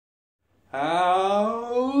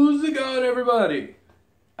How's it going, everybody?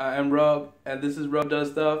 I am Rob, and this is Rob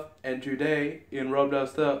Does Stuff, and today in Rob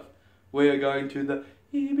Does Stuff, we are going to the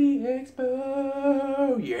EB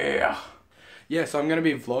Expo. Yeah, so I'm going to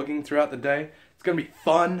be vlogging throughout the day. It's going to be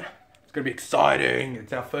fun. It's going to be exciting.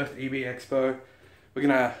 It's our first EB Expo. We're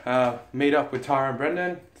going to meet up with Tyra and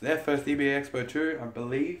Brendan. It's their first EB Expo too, I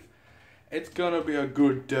believe. It's going to be a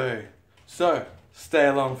good day. So, stay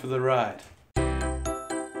along for the ride.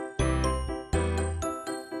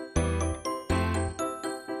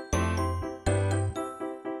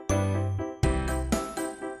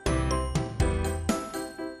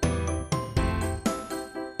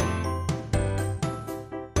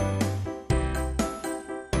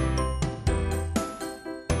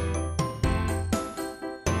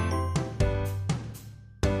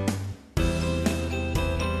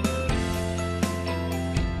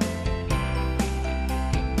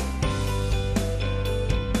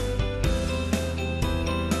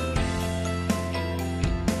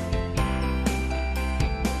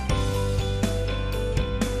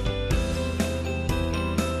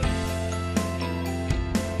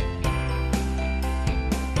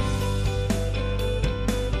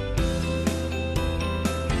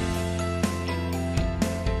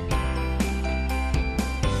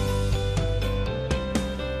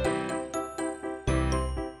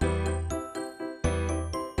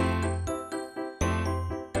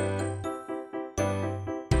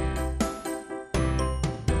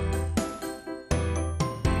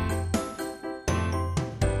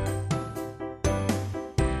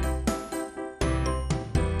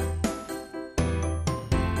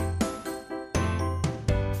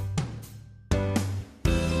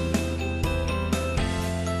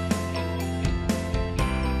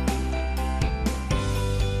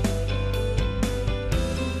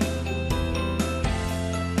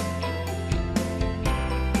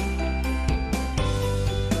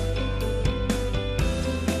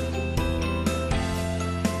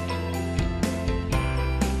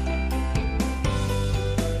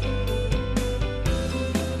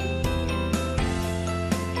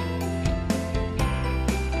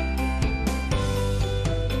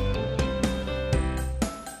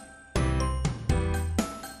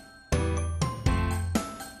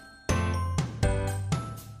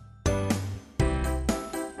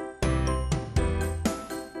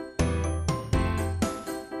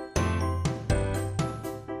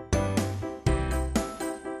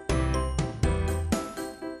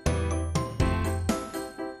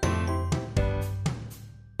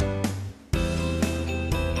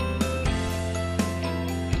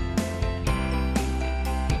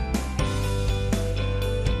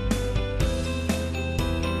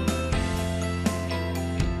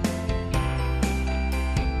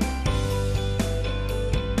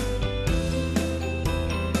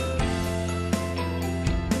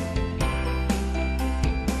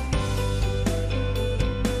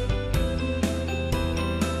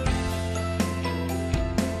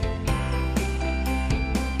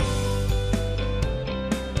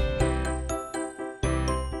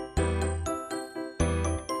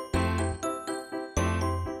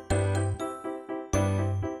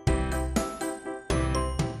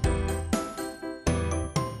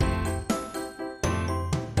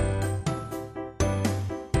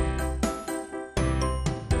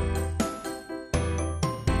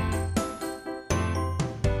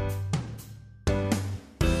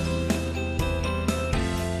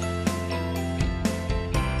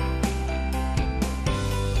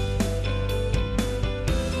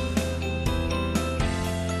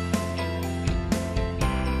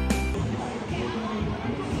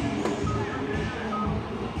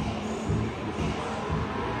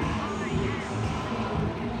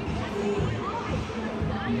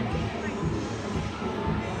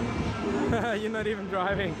 You're not even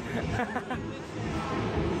driving.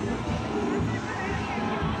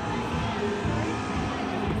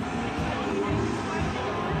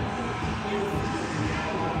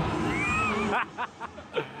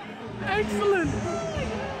 Excellent.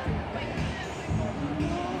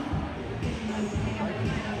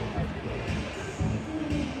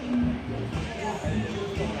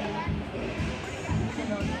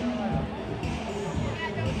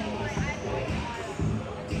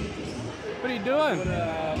 What are you doing?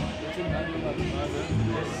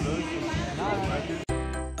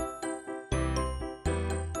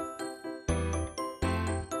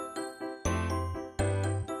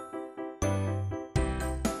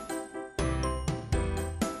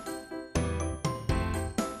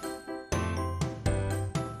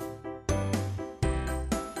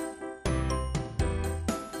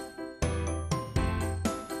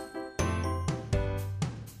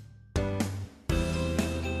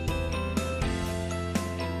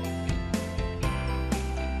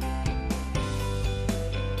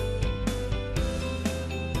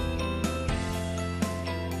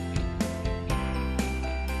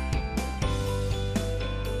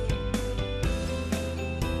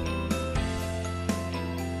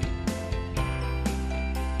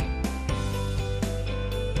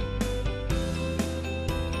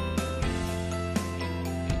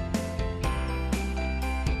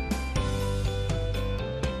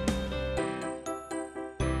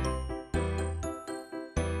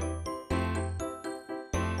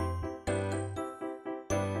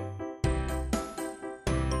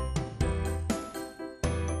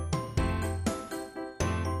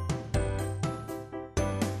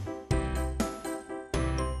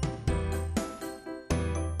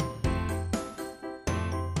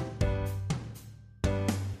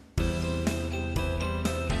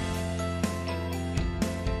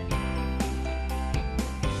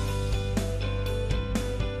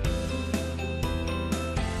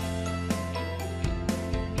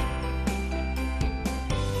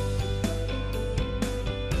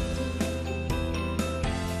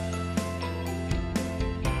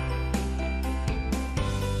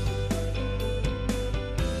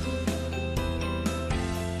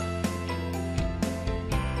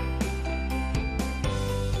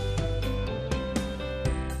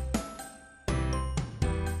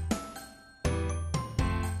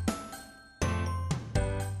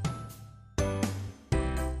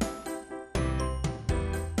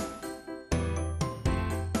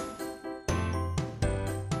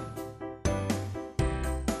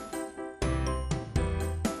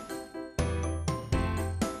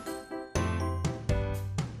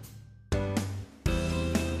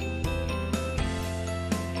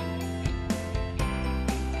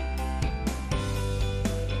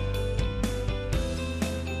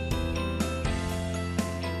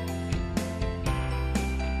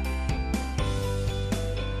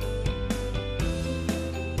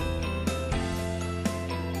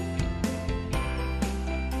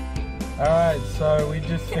 Alright, so we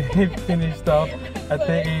just finished up at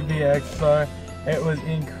the EB Expo. It was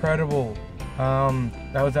incredible.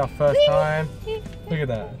 That was our first time. Look at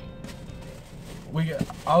that.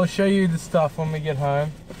 I'll show you the stuff when we get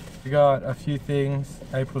home. We got a few things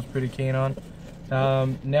April's pretty keen on.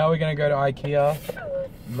 Now we're gonna go to IKEA.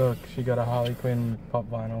 Look, she got a Harley Quinn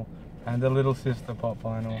pop vinyl and the little sister pop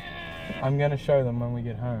vinyl. I'm gonna show them when we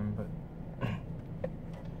get home, but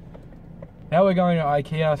now we're going to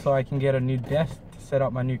IKEA so I can get a new desk to set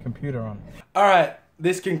up my new computer on. Alright,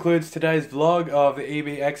 this concludes today's vlog of the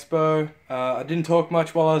EB Expo. I didn't talk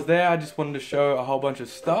much while I was there, I just wanted to show a whole bunch of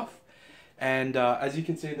stuff. And as you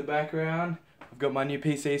can see in the background, I've got my new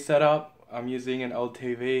PC set up. I'm using an old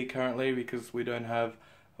TV currently because we don't have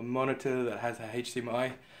a monitor that has a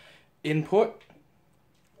HDMI input.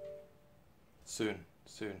 Soon.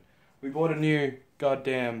 We bought a new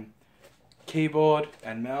goddamn keyboard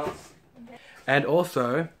and mouse. And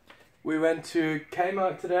also, we went to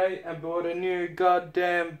Kmart today and bought a new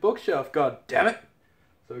goddamn bookshelf, god damn it.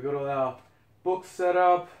 So we got all our books set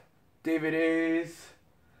up, DVDs,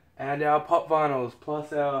 and our pop vinyls,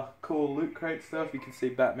 plus our cool loot crate stuff. You can see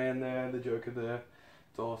Batman there, the Joker there.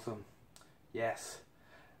 It's awesome. Yes.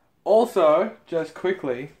 Also, just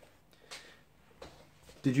quickly,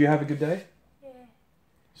 did you have a good day? Yeah.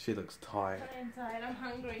 She looks tired. I am tired, I'm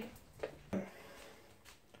hungry.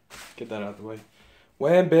 Get that out of the way.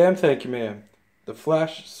 Wham bam, thank you ma'am. The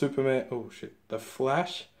Flash, Superman, oh shit. The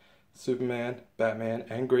Flash, Superman, Batman,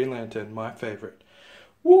 and Green Lantern, my favorite.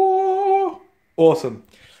 Whoa! Awesome.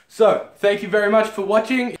 So, thank you very much for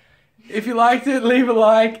watching. If you liked it, leave a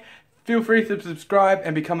like. Feel free to subscribe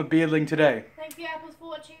and become a beardling today. Thank you, Apples, for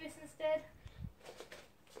watching this instead.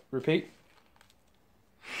 Repeat.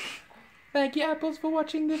 Thank you, Apples, for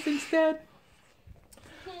watching this instead.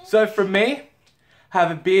 So from me, have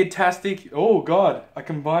a beardtastic, oh god, I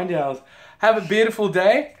combined ours. Have a beautiful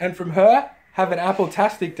day, and from her, have an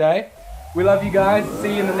apple-tastic day. We love you guys,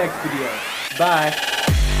 see you in the next video. Bye.